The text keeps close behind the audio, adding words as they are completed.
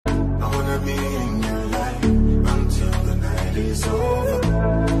with me in your life until the night is over.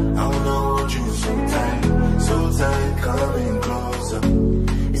 I wanna hold you so tight, coming closer.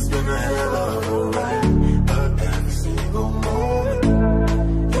 It's been a hell of a ride, but every single moment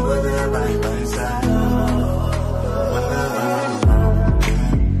you were there by my side. Whenever I'm wrong,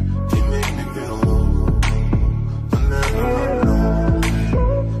 you make me feel low. Whenever I'm alone,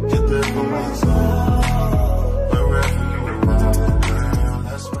 you're there for my soul. Wherever you are, girl,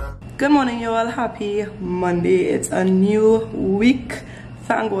 that's where. Good morning, you all. Happy Monday. It's a new week.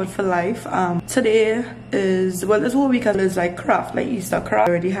 Thank God for life. Today is, well, this whole weekend is like craft, like Easter craft.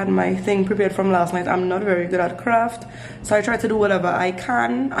 I already had my thing prepared from last night. I'm not very good at craft, so I try to do whatever I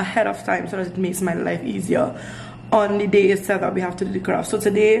can ahead of time so that it makes my life easier on the day itself that we have to do the craft. So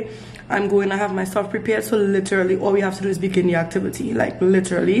today I'm going to have my stuff prepared, so literally all we have to do is begin the activity. Like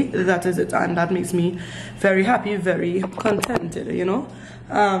literally, that is it, and that makes me very happy, very contented, you know.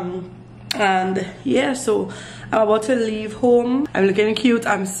 And yeah, so I'm about to leave home. I'm looking cute,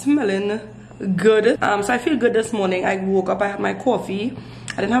 I'm smelling good. So I feel good this morning. I woke up, I had my coffee.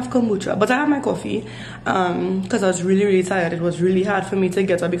 I didn't have kombucha, but I have my coffee because I was really tired. It was really hard for me to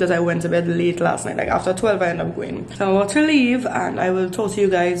get up because I went to bed late last night. Like after 12 I ended up going. So I'm about to leave, and I will talk to you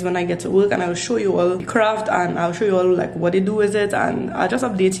guys when I get to work, and I will show you all the craft, and I'll show you all like what they do with it, and I'll just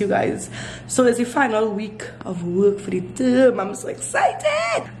update you guys. So it's the final week of work for the term. I'm so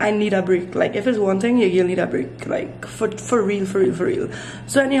excited. I need a break. Like if it's one thing, you'll need a break. Like for real.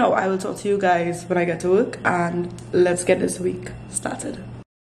 So anyhow, I will talk to you guys when I get to work, and let's get this week started.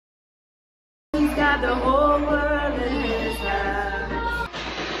 He's got the whole world in his hands.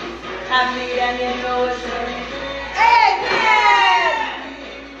 Happy and you know it's Amen!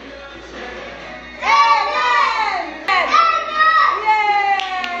 Amen!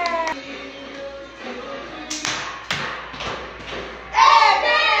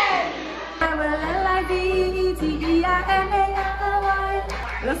 Yeah! Amen!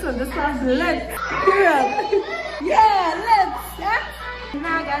 Listen, this sounds lit. Period. Yeah, let's. Yeah? I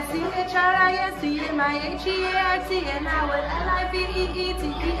got C-H-R-I-S-T-M-I-H-E-A-R-T, and I will L-I-V-E-E-T-E-R-N-A-L-L.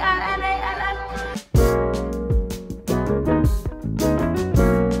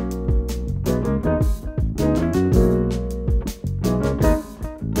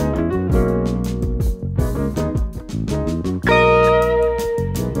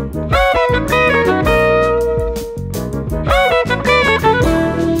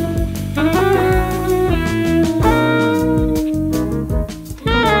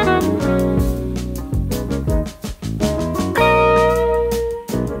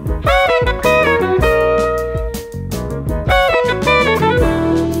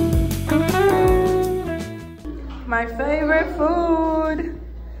 My favorite food,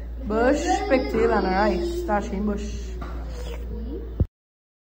 bush, pigtail, and rice. Dashing bush.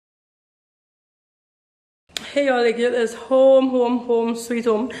 Hey y'all, like it is home, sweet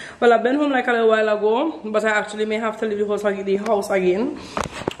home. Well, I've been home like a little while ago, but I actually may have to leave the house again,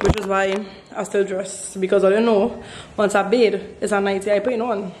 which is why I still dress, because I don't know, once I bathe, it's a nightie I put it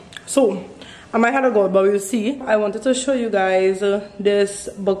on. So I might have to go, but we'll see. I wanted to show you guys this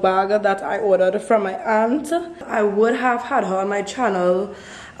book bag that I ordered from my aunt. I would have had her on my channel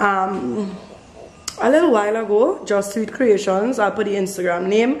a little while ago, Just Sweet Creations. I'll put the Instagram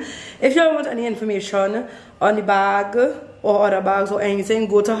name. If you want any information on the bag or other bags or anything,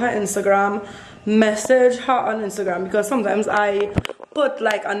 go to her Instagram, message her on Instagram, because sometimes I put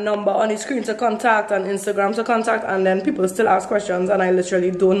like a number on the screen to contact and Instagram to contact, and then people still ask questions and I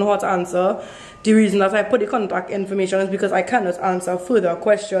literally don't know how to answer. The reason that I put the contact information is because I cannot answer further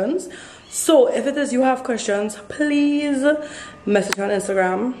questions. So if it is you have questions, please message her on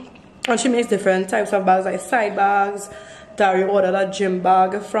Instagram. And she makes different types of bags, like side bags. Dario ordered a gym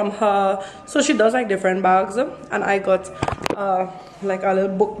bag from her, so she does like different bags, and I got like a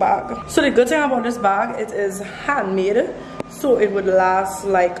little book bag. So the good thing about this bag, it is handmade, so it would last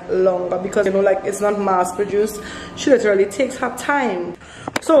like longer, because you know, like it's not mass produced. She literally takes her time.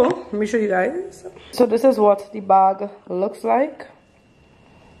 So let me show you guys. So this is what the bag looks like.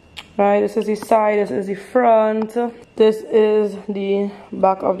 Right, this is the side, this is the front, this is the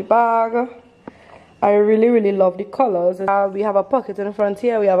back of the bag. I really love the colors. We have a pocket in the front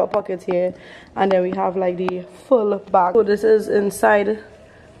here, we have a pocket here, and then we have like the full bag. So this is inside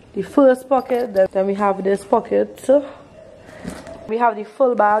the first pocket. Then we have this pocket. We have the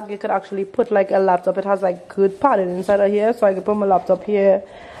full bag. You could actually put like a laptop. It has like good padding inside of here, so I could put my laptop here.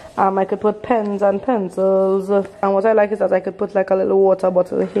 I could put pens and pencils, and what I like is that I could put like a little water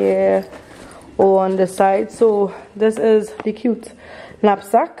bottle here or on the side. So this is the cute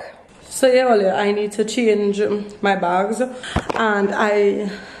knapsack. So yeah, well, I need to change my bags, and I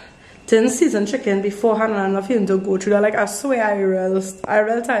didn't season chicken beforehand and enough to go through that. Like, I swear I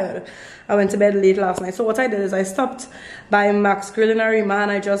real tired. I went to bed late last night. So what I did is I stopped by Max Grill in Arima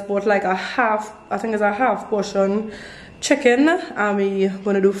and I just bought like a half, I think it's a half portion chicken, and we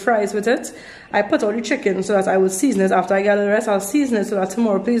gonna do fries with it. I put all the chicken so that I will season it after I get the rest. I'll season it so that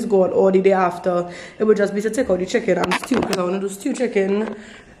tomorrow, please God, or the day after, it would just be to take out the chicken and stew, because I want to do stew chicken,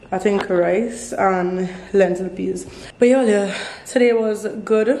 I think rice and lentil peas. But yeah, today was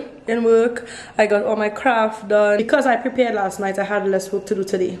good in work. I got all my craft done. Because I prepared last night, I had less work to do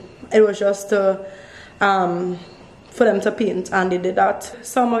today. It was just for them to paint, and they did that.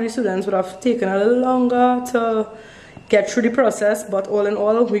 Some of the students would have taken a little longer to get through the process, but all in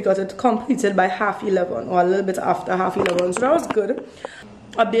all, we got it completed by 11:30, or a little bit after 11:30, so that was good.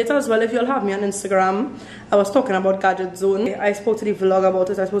 Update as well, if you'll have me on Instagram. I was talking about Gadget Zone. I spoke to the vlog about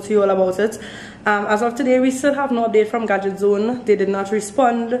it, I spoke to you all about it. As of today, we still have no update from Gadget Zone. They did not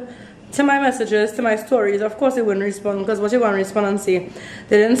respond to my messages, to my stories. Of course they wouldn't respond, because what you want to respond and say?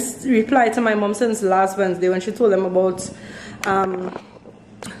 They didn't reply to my mom since last Wednesday when she told them about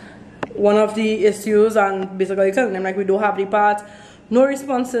one of the issues, and basically telling them like we don't have the part. No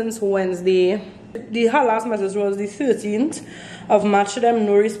response since Wednesday. Her last message was the 13th of March to them,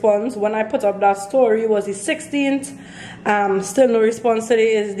 no response. When I put up that story, it was the 16th. Still no response.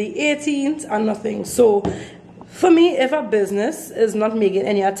 Today is the 18th and nothing. So for me, if a business is not making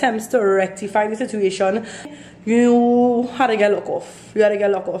any attempts to rectify the situation, you had to get lock off. You had to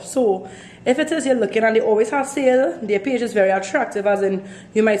get lock off. So if it is you're looking and they always have sale, their page is very attractive, as in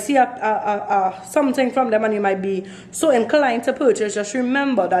you might see something from them and you might be so inclined to purchase. Just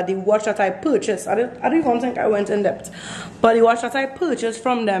remember that the watch that I purchased, I don't even think I went in depth, but the watch that I purchased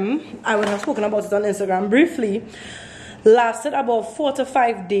from them, I would have spoken about it on Instagram briefly, lasted about 4 to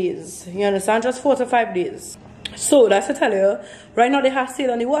 5 days. You understand? Just 4 to 5 days. So that's to tell you, right now they have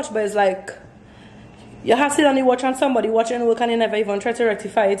sale on the watch, but it's like, you have sale on the watch and somebody watching work and you never even try to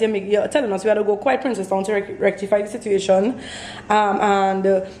rectify it. You're telling us we had to go quite Princess Town to rectify the situation. I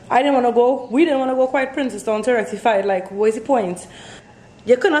didn't want to go, we didn't want to go quite Princess Town to rectify it. Like, what is the point?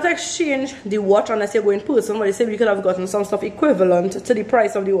 You cannot exchange the watch unless you're going in person, but they said we could have gotten some stuff equivalent to the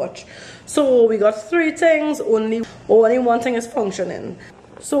price of the watch. So we got 3 things, only one thing is functioning.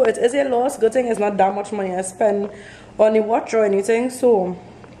 So it is a loss. Good thing it's not that much money I spend on the watch or anything. So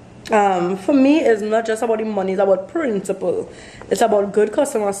for me, it's not just about the money, it's about principle. It's about good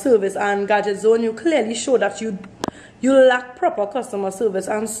customer service, and Gadget Zone, you clearly show that you lack proper customer service,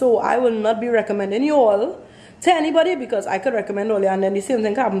 and so I will not be recommending you all to anybody, because I could recommend all, and then the same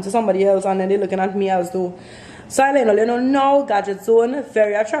thing happens to somebody else and then they're looking at me as though. So I let you know now, Gadget Zone,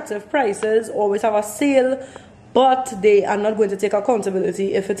 very attractive prices, always have a sale, but they are not going to take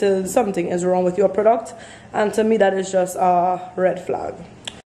accountability if it is something is wrong with your product, and to me that is just a red flag.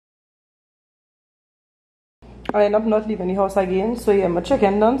 I end up not leaving the house again, so yeah, my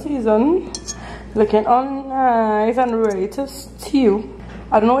chicken done season, looking all nice and ready to stew.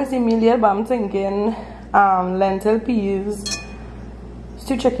 I don't know what's the meal yet, but I'm thinking lentil peas,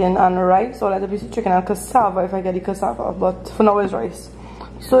 stew chicken and rice, or lentil peas, stew chicken and cassava if I get the cassava, but for now it's rice.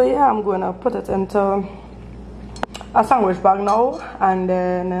 So yeah, I'm going to put it into a sandwich bag now, and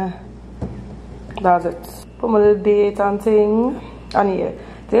then that's it. Put my little date and thing, and yeah.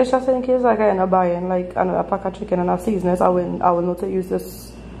 There's just in case like I end up buying like another pack of chicken and I season it, I will not use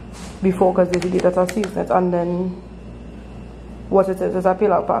this before, because they did that I season it, and then what it is a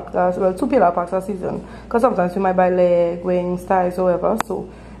pillar pack. That's, well, 2 pillar packs a season, because sometimes you might buy leg, wings, thighs, or whatever. So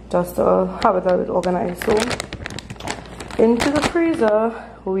just have it a bit organized. So into the freezer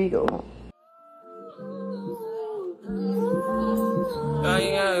we go.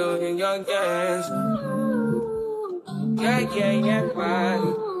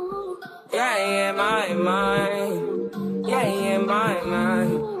 Yeah, my mind. Yeah, my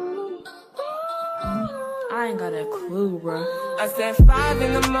mind. I ain't got a clue, bro. I said 5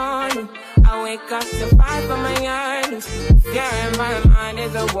 in the morning. I wake up to 5 on my earnings. Yeah, in my mind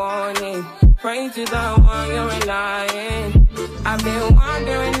is a warning. Pray to the one you're relying. I've been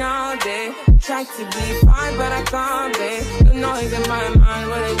wandering all day. Tried to be fine, but I can't be. The noise in my mind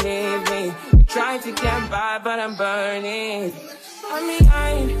wouldn't leave me. Trying to get by, but I'm burning. I mean,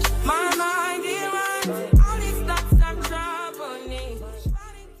 my mind is running. All these thoughts I'm troubling.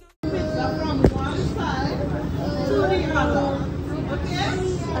 From one side to the other. Okay?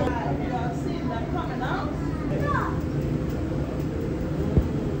 You are seeing that coming out?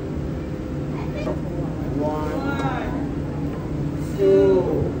 One, two.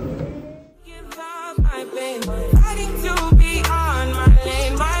 Give up my pain. Fighting to be on my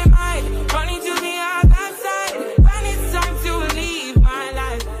lane. My mind running to the other side. When it's time to leave my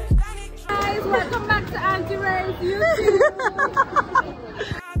life.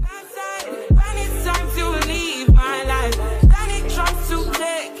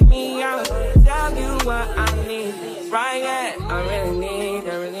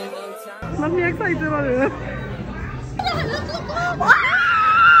 Not me excited about it. Look.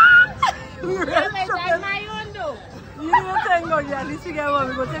 You know thank God, yeah, at least we get one,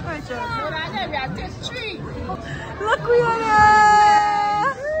 we go take pictures. No, that we are just three. Look, we are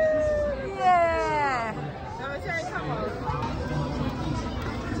there! Yeah! Let me tell you, come on.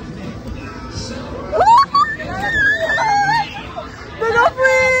 Big up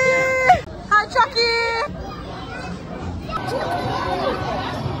free! Hi, Chucky!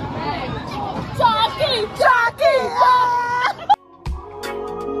 Chucky!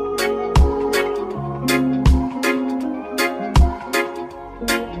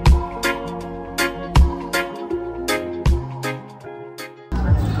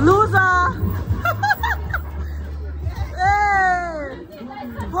 Loser! Hey!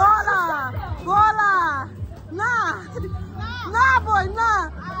 Baller! Nah, boy, nah!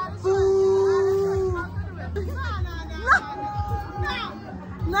 Boo!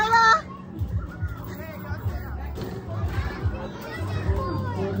 Nala!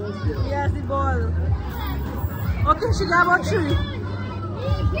 Yes, the ball. Okay, she got about 3.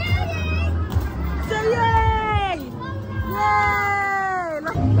 Say yay! Yay!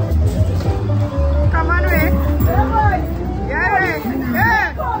 Come on, Ray. Yeah, Ray. Yeah.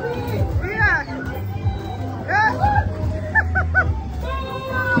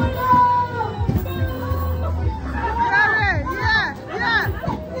 Yeah.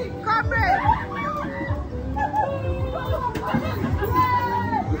 Come, Ray.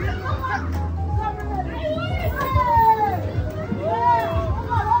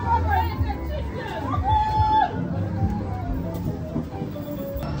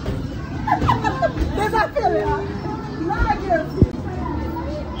 There's a feeling. Why?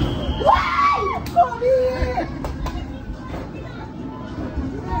 Come here.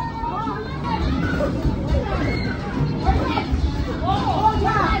 Oh,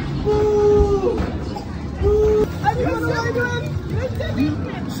 yeah. Boo. Are you doing?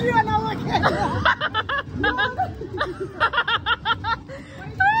 She and I look at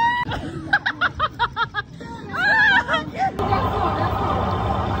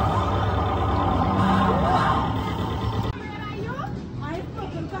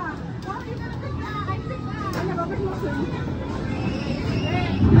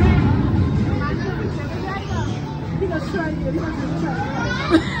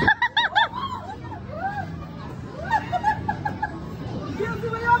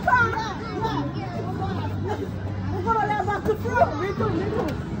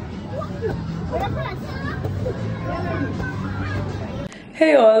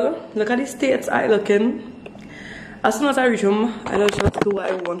Hey all, look at the states I look in. As soon as I reach home, I just do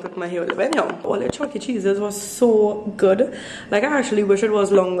what I want with my hair. But anyhow, all the Chuck E. Cheeses was so good. Like, I actually wish it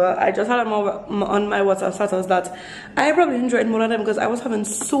was longer. I just had on my WhatsApp status that I probably enjoyed more of them because I was having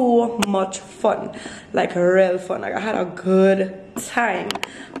so much fun. Like, real fun. Like, I had a good time.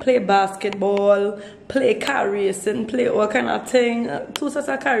 Play basketball, play car racing, play all kind of thing. 2 sets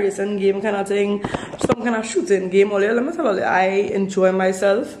of car racing game kind of thing. Some kind of shooting game. Let me tell you, I enjoy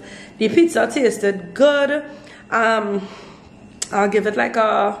myself. The pizza tasted good. I'll give it like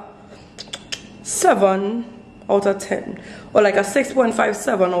a 7 out of 10 or like a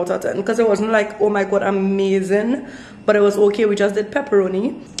 6.57 out of 10 because it wasn't like, oh my god, amazing, but it was okay. We just did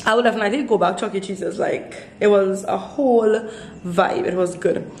pepperoni. I would definitely go back Chuck E. Cheese's. Like, it was a whole vibe. It was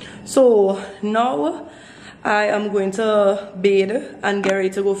good. So now I am going to bathe and get ready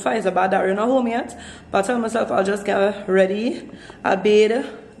to go Pfizer bad. Darren not home yet, but I tell myself I'll just get ready. I'll bathe,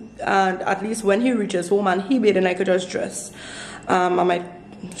 and at least when he reaches home and he bathed, I could just dress.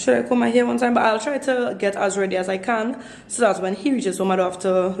 Should I comb my hair one time? But I'll try to get as ready as I can so that when he reaches home I don't have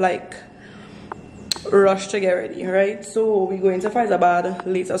to like rush to get ready, right? So we're going to Pfizer bad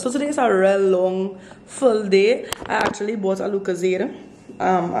later. So today is a real long full day. I actually bought a Lucozade.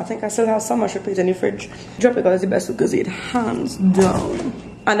 I think I still have some much in the fridge. Drop it because it's the best Lucozade, hands down.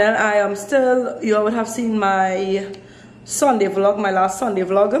 And then I am still, you would have seen my Sunday vlog, my last Sunday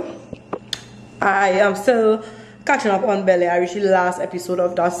vlog. I am still catching up on Belly. I reached the last episode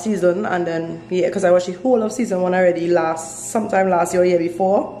of that season, and then yeah, because I watched the whole of season 1 already sometime last year or year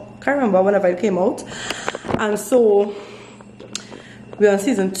before. Can't remember whenever it came out. And so we're on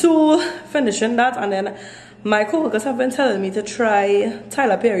season 2, finishing that, and then my co-workers have been telling me to try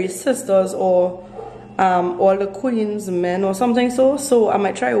Tyler Perry's Sisters or All the Queen's Men or something. So I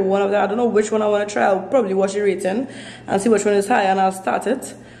might try one of them. I don't know which one I want to try. I'll probably watch the rating and see which one is high, and I'll start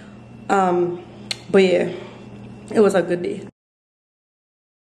it. But yeah, it was a good day.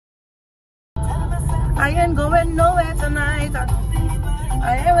 I ain't going nowhere tonight.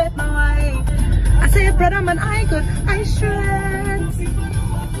 I ain't with no eye. I say, brother man, I good. I should.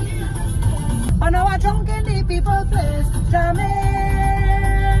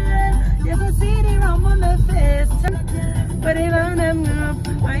 Everybody them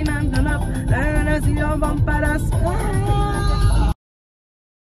up, wine and turn up. Let's see your bumper that's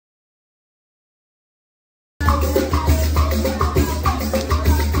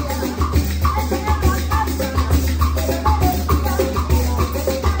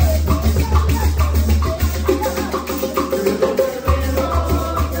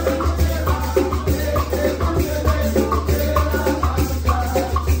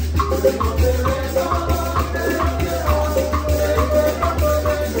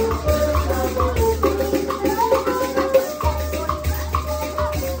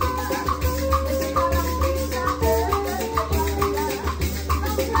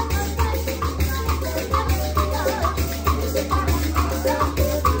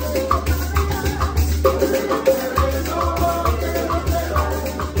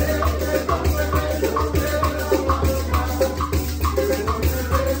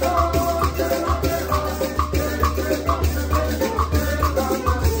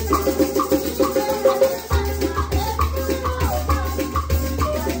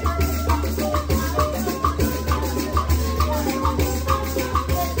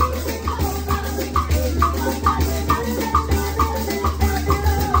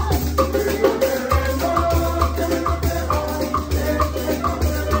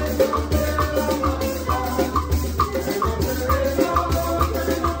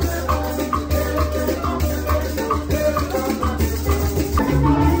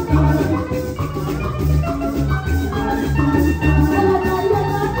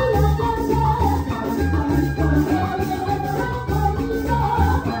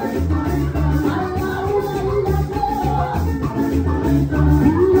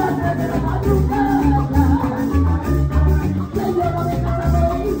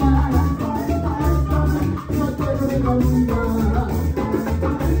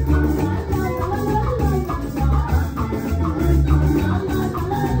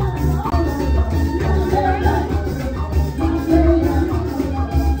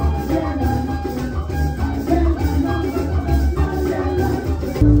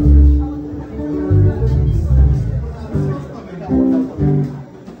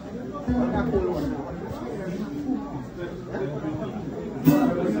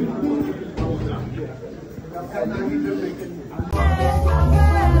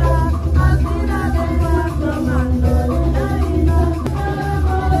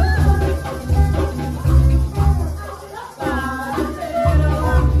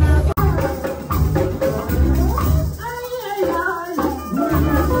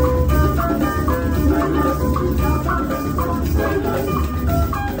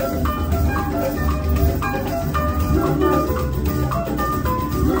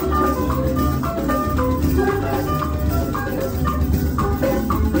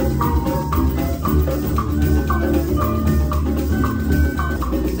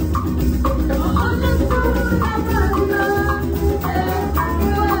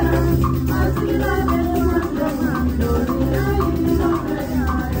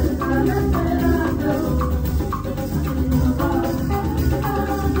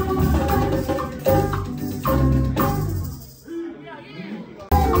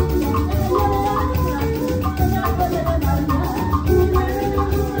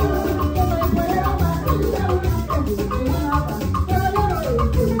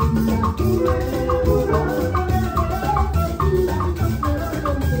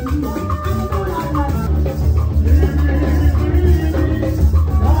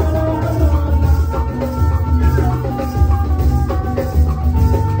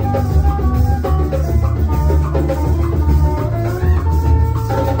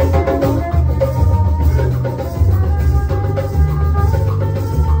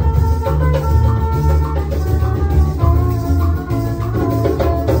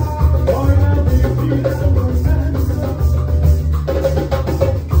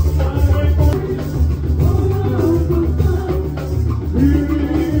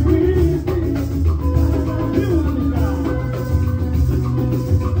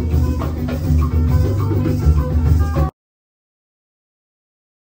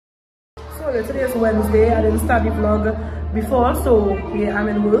today is Wednesday. I didn't start the vlog before, so yeah, I'm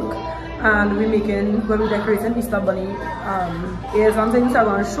in work and we're decorating Easter bunny ears and things. I'm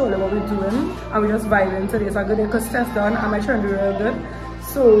going to show them what we're doing and we're just vibing today. It's a good day because test done and my children do real good,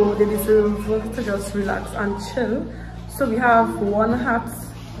 so they deserve to just relax and chill. So we have one hat,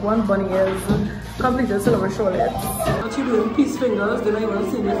 one bunny ears completed, so I'm going to show it. What you doing? Peace fingers. They don't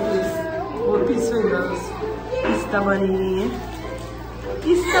even see my face. Oh, peace fingers. Easter bunny.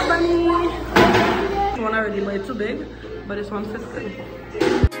 Easter bunny. This one already, but it's too big, but this one fits in.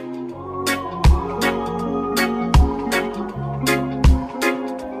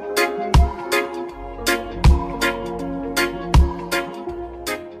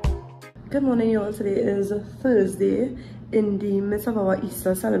 Good morning, y'all. Today is Thursday in the midst of our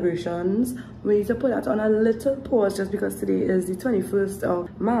Easter celebrations. We need to put that on a little pause just because today is the 21st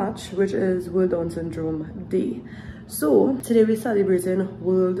of March, which is World Down Syndrome Day. So today we're celebrating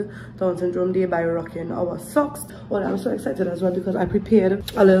World Down Syndrome Day by rocking our socks. Well, I'm so excited as well because I prepared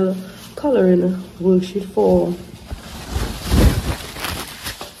a little coloring worksheet for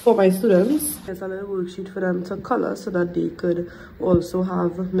my students. It's a little worksheet for them to color so that they could also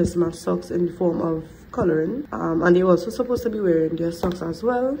have mismatched socks in the form of coloring. And they're also supposed to be wearing their socks as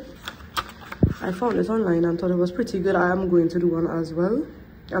well. I found this online and thought it was pretty good. I am going to do one as well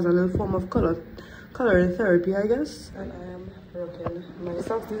as a little form of coloring therapy, I guess. And I am rocking my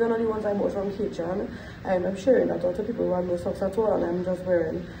socks. These are not the ones I bought from Kitchen. I end up sharing that out to people who have no socks at all, and I'm just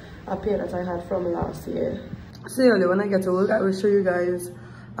wearing a pair that I had from last year. So yeah, when I get to work, I will show you guys.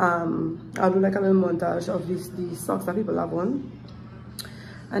 I'll do like a little montage of these socks that people have on.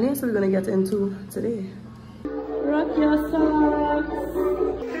 And yeah, so we're gonna get into today. Rock your socks.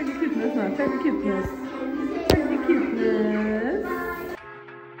 Check the cuteness now. Check the cuteness. Check the cuteness.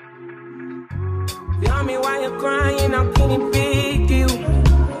 Tell me why you're crying, how can it be you?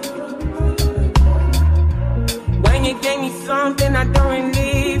 When you gave me something I don't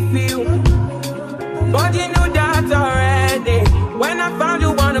really feel, but you knew that already. When I found you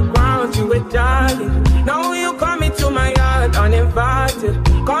on the ground, you were dying. Now you come into my yard uninvited.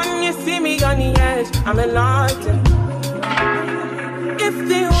 Come you see me on the edge, I'm enlightened. If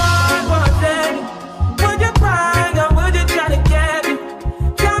the world was ending, would you cry or would you try to get it?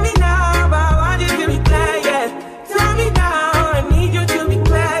 Tell me now, but I want you to be clear, yeah. Tell me now, I need you to be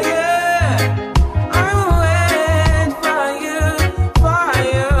clear, yeah. I will wait for you, for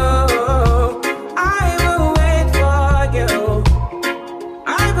you. I will wait for you.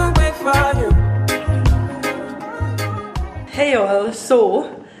 I will wait for you. Hey y'all, so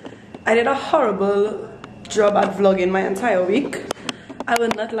I did a horrible job at vlogging my entire week. I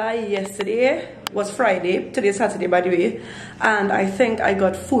will not lie, yesterday was Friday, today's Saturday by the way, and I think I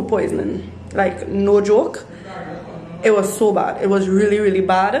got food poisoning. Like, no joke. It was so bad. It was really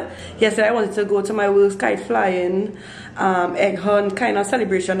bad. Yesterday I wanted to go to my work's kite flying, egg hunt kind of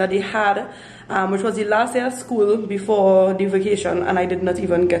celebration that they had, which was the last day of school before the vacation, and I did not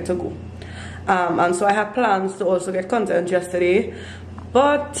even get to go. And so I had plans to also get content yesterday,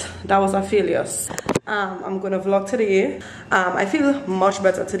 but that was a failure. I'm gonna vlog today. I feel much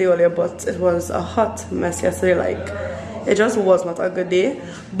better today earlier, but it was a hot mess yesterday. Like, it just was not a good day.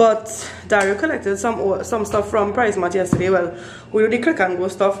 But Dario collected some stuff from Price Mart yesterday. Well, we did the click and go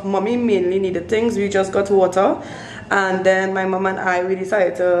stuff. Mommy mainly needed things. We just got water, and then my mom and I, we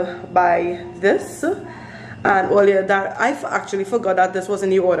decided to buy this. And earlier that I actually forgot that this was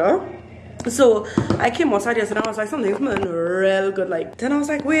in the order. So I came outside yesterday and I was like, something smelling real good. Like, then I was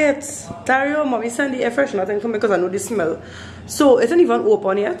like, wait, Dario, mommy send the air freshener thing for me because I know the smell. So it isn't even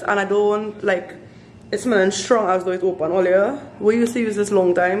open yet, and I don't like it's smelling strong as though it's open. Earlier we used to use this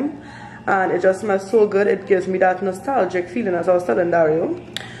long time and it just smells so good. It gives me that nostalgic feeling, as I was telling Dario.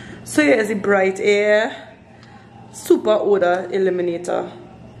 So here is the Bright Air Super Odor Eliminator.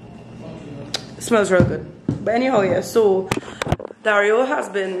 It smells real good. But anyhow, yeah, so Dario has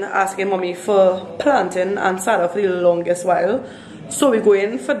been asking mommy for plantain and salad for the longest while. So we're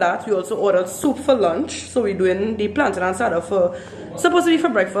going for that. We also ordered soup for lunch. So we're doing the plantain and salad for, supposed to be for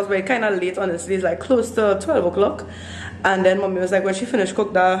breakfast, but it's kind of late, honestly. It's like close to 12 o'clock. And then mommy was like, when she finished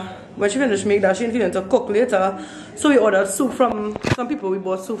make that, she didn't feel to cook later. So we ordered soup from some people. We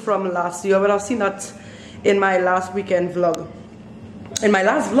bought soup from last year, but I've seen that in my last weekend vlog. In my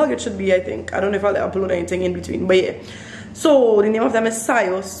last vlog, it should be, I think. I don't know if I'll upload anything in between, but yeah. So the name of them is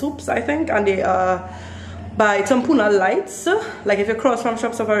Sayo Soups, I think, and they are by Tampuna Lights. Like if you cross from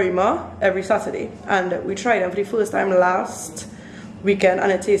Shops of Arima every Saturday, and we tried them for the first time last weekend, and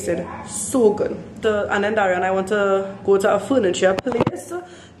it tasted so good. And then Dario and I want to go to a furniture place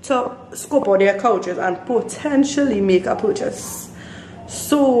to scope out their couches and potentially make a purchase.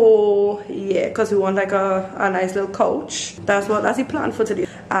 So yeah, because we want like a nice little couch. That's the plan for today.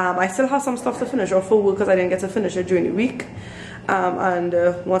 I still have some stuff to finish off for work because I didn't get to finish it during the week. And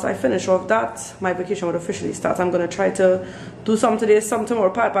once I finish off that, my vacation would officially start. I'm gonna try to do some today, some tomorrow,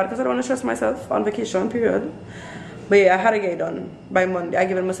 part because I don't want to stress myself on vacation period. But yeah, I had to get it done by Monday. I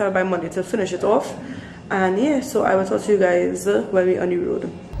given myself by Monday to finish it off. And yeah, so I will talk to you guys when we're on the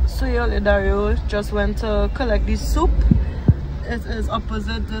road. So yeah, Dario just went to collect this soup. It is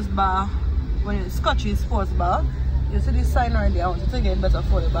opposite this bar, when it's Scotchy Sports Bar. You see this sign right there. I want you to get better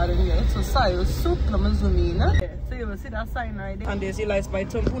for the bar in here. So Sayo Soup, let me zoom in. So you will see that sign right there. And there's the lights by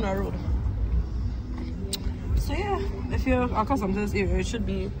Tampuna Road. So yeah, if you're accustomed to this area, it should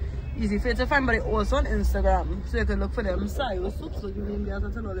be easy for you to find, but they're also on Instagram. So you can look for them. Sayo Soups, look at the name there, as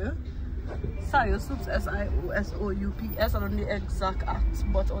I tell you. Sayo Soups, SIOSOUPS. I don't know the exact act,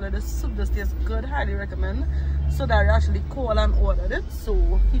 but all of the soup just tastes good. Highly recommend. So that I actually called and ordered it.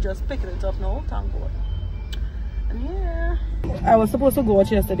 So he just picked it up now. Thank God. And yeah. I was supposed to go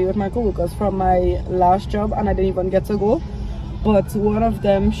out yesterday with my co-workers from my last job and I didn't even get to go. But one of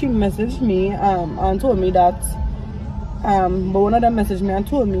them, she messaged me and told me that but one of them messaged me and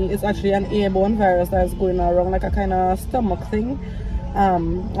told me it's actually an airborne virus that's going around, like a kind of stomach thing.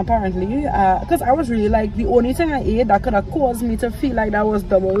 Apparently, because I was really like, the only thing I ate that could have caused me to feel like that was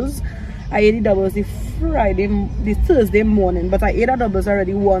doubles. I ate the doubles the Thursday morning, but I ate the doubles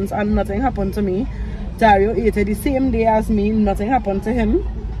already once and nothing happened to me. Dario ate it the same day as me, nothing happened to him.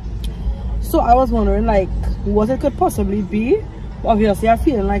 So I was wondering like what it could possibly be. Obviously I'm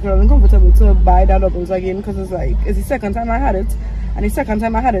feeling like really uncomfortable to buy that doubles again because it's like it's the second time I had it, and the second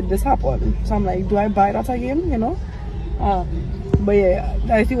time I had it this happened. So I'm like, do I buy that again, you know? But yeah,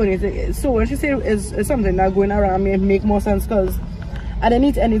 that's the only thing. So when she said it's something that going around may make more sense because I didn't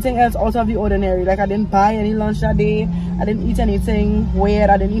eat anything else out of the ordinary. Like I didn't buy any lunch that day, I didn't eat anything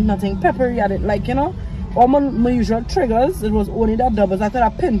weird, I didn't eat nothing peppery, I didn't, like, you know, all my usual triggers. It was only that doubles I could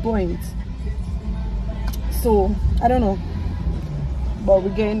have pinpoint. So I don't know, but we're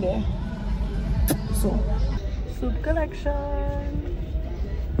getting there. So soup collection,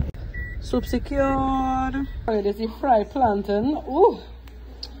 soup secured. Alright, this is fried plantain. Ooh,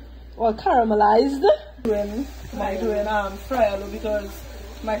 well, caramelized. Doing fry aloo because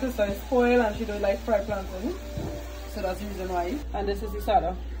my sister is spoiled and she don't like fried plantain, so that's the reason why. And this is the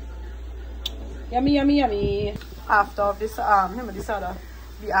sada. Yummy, yummy, yummy. After this remember the sada,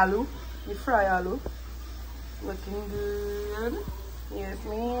 the aloo, the fry aloo. Looking good. Yes,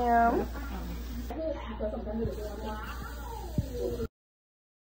 ma'am.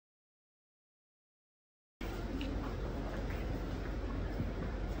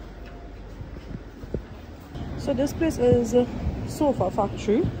 So this place is Sofa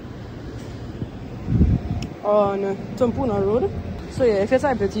Factory on Tumpuna Road. So yeah, if you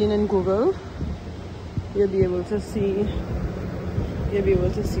type it in Google, you'll be able to see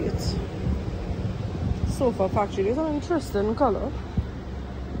it. Sofa Factory. It's an interesting color.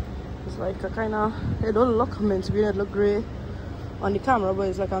 It's like a kind of, it don't look mint green, it look grey on the camera, but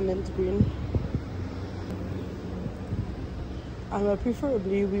it's like a mint green. And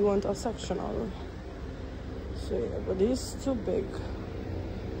preferably we want a sectional. So yeah, but these too big.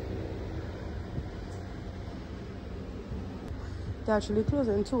 They actually close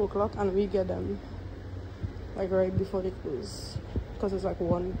in 2 o'clock and we get them like right before they close because it's like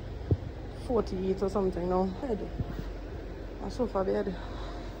 1:48 or something now. Bed. A sofa bed.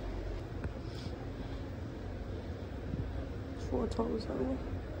 4,000.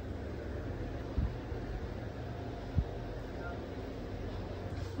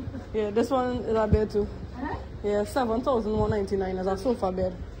 Yeah, this one is a bed too. Yeah, 7,199 as a sofa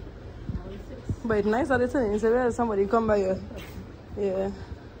bed. But it's nice that it's in. It's where somebody come by here. Yeah.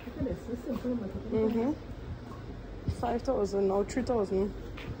 5,000 or 3,000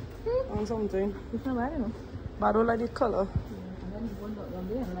 or something. It's not bad enough. But I don't like the color.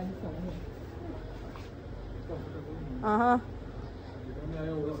 Uh-huh.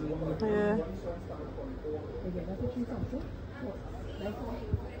 Yeah.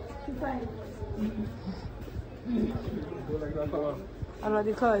 I like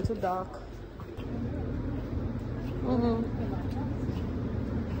the color, it's too dark.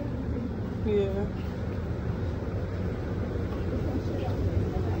 Yeah.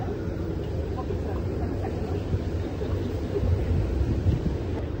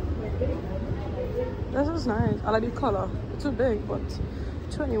 This is nice. I like the color. It's too big, but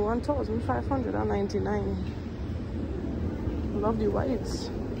 21,599. Love the whites.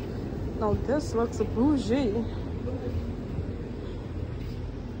 Now this looks bougie.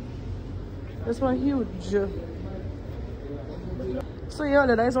 This one huge. So yeah,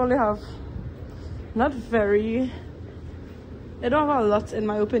 the guys only have not very. They don't have a lot in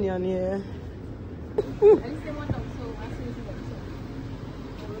my opinion. Yeah.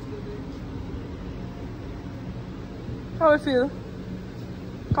 How it feel?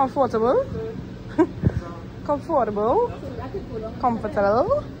 Comfortable? Comfortable?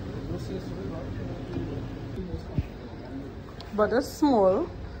 Comfortable? But it's small.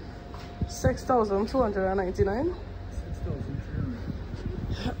 6,299.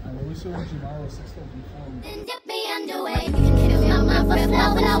 6,000.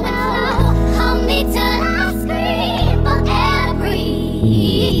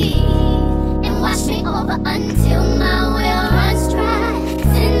 Watch me over until my will runs dry.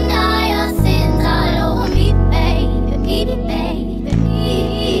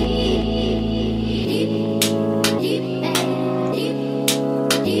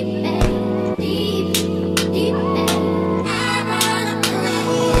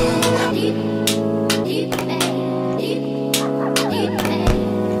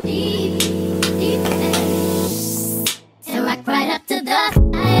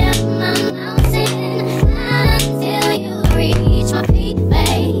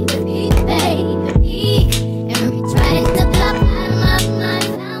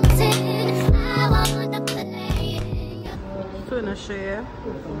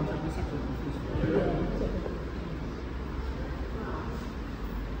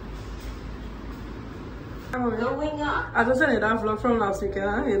 I just sent you that vlog from last weekend,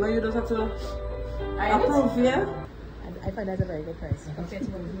 huh? You know, you just have to approve, yeah? I find that a very good price. Compared to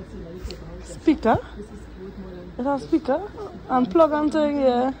what you see when you take a house. Speaker? This is worth more than... It has speaker? And plug and thing,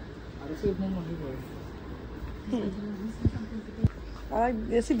 yeah. I'll save more money there. I like,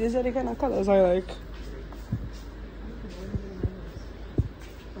 you see, these are the kind of colors I like.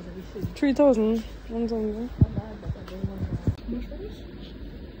 3,000. 1,000.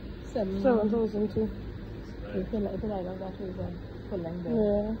 7,000 too. You feel like that is for length.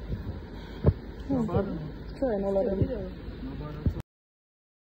 Yeah. Trying all of them.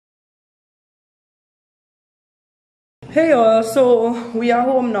 Hey y'all, so we are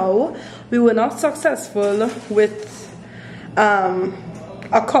home now. We were not successful with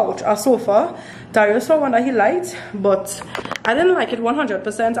a couch, a sofa. Darius saw one that he liked, but I didn't like it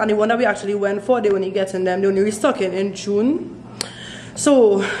 100%, and the one that we actually went for, they only getting them, they only restocking in June.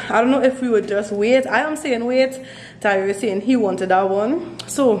 So I don't know if we would just wait. I am saying wait. Darius saying he wanted that one.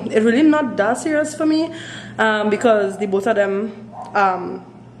 So it's really not that serious for me, because the both of them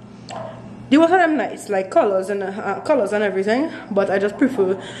nice, like colors and everything, but I just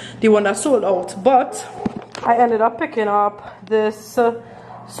prefer the one that sold out. But I ended up picking up this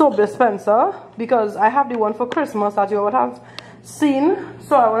soap dispenser because I have the one for Christmas that you would have seen.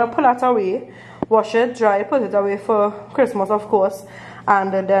 So I want to pull that away, wash it, dry, put it away for Christmas, of course,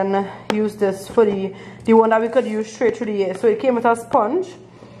 and then use this for the one that we could use straight through the year. So it came with a sponge.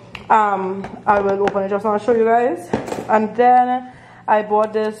 I will open it just now and show you guys. And then I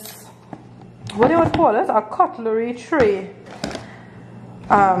bought this, what do you would call it, a cutlery tray,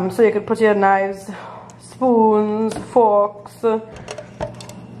 so you could put your knives, spoons, forks,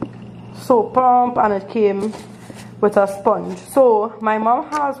 soap pump, and it came with a sponge. So my mom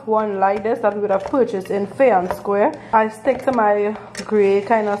has one like this that we would have purchased in Fair and Square. I stick to my gray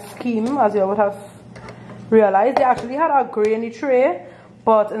kind of scheme, as you would have realized. They actually had a gray in the tray,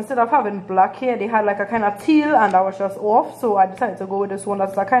 but instead of having black here, they had like a kind of teal, and that was just off. So I decided to go with this one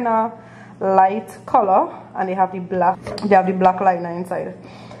that's a kind of light color, and they have the black liner inside.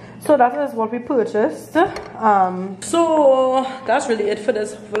 So that is what we purchased. So that's really it for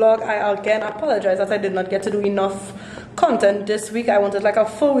this vlog. I again apologize that I did not get to do enough content this week. I wanted like a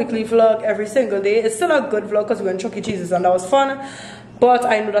full weekly vlog every single day. It's still a good vlog because we went Chuck E. Cheese's and that was fun, but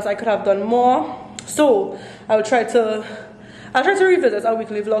I know that I could have done more. So I'll try to revisit a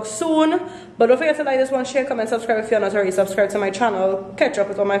weekly vlog soon. But don't forget to like this one, share, comment, subscribe if you're not already subscribed to my channel. Catch up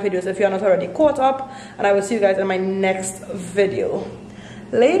with all my videos if you're not already caught up. And I will see you guys in my next video.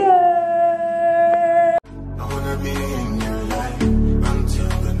 Later. I wanna be in your life until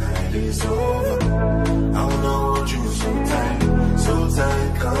the night is over. I wanna hold you so tight.